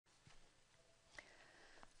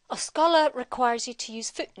OSCOLA requires you to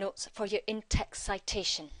use footnotes for your in-text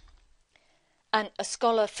citation. An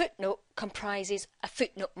OSCOLA footnote comprises a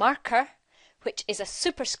footnote marker, which is a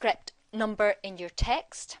superscript number in your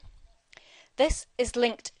text. This is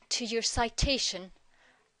linked to your citation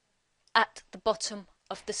at the bottom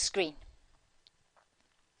of the screen.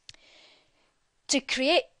 To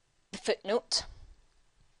create the footnote,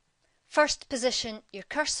 first position your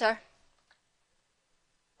cursor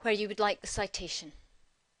where you would like the citation.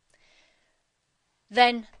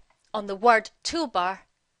 Then, on the Word toolbar,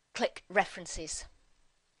 click References,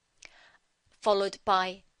 followed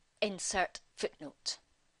by Insert Footnote.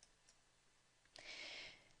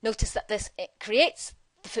 Notice that it creates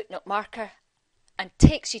the footnote marker and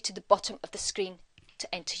takes you to the bottom of the screen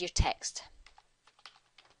to enter your text.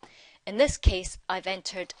 In this case, I've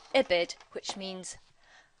entered IBID, which means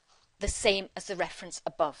the same as the reference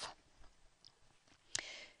above.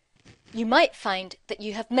 You might find that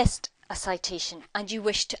you have missed a citation and you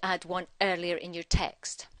wish to add one earlier in your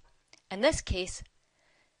text. In this case,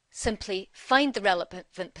 simply find the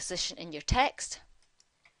relevant position in your text,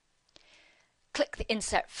 click the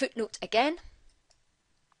Insert Footnote again,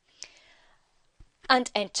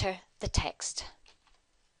 and enter the text.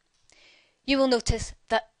 You will notice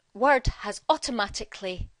that Word has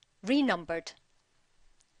automatically renumbered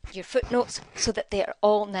your footnotes so that they are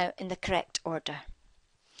all now in the correct order.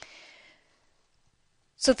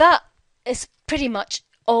 So that is pretty much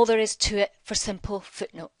all there is to it for simple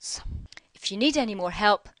footnotes. If you need any more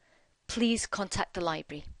help, please contact the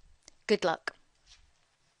library. Good luck.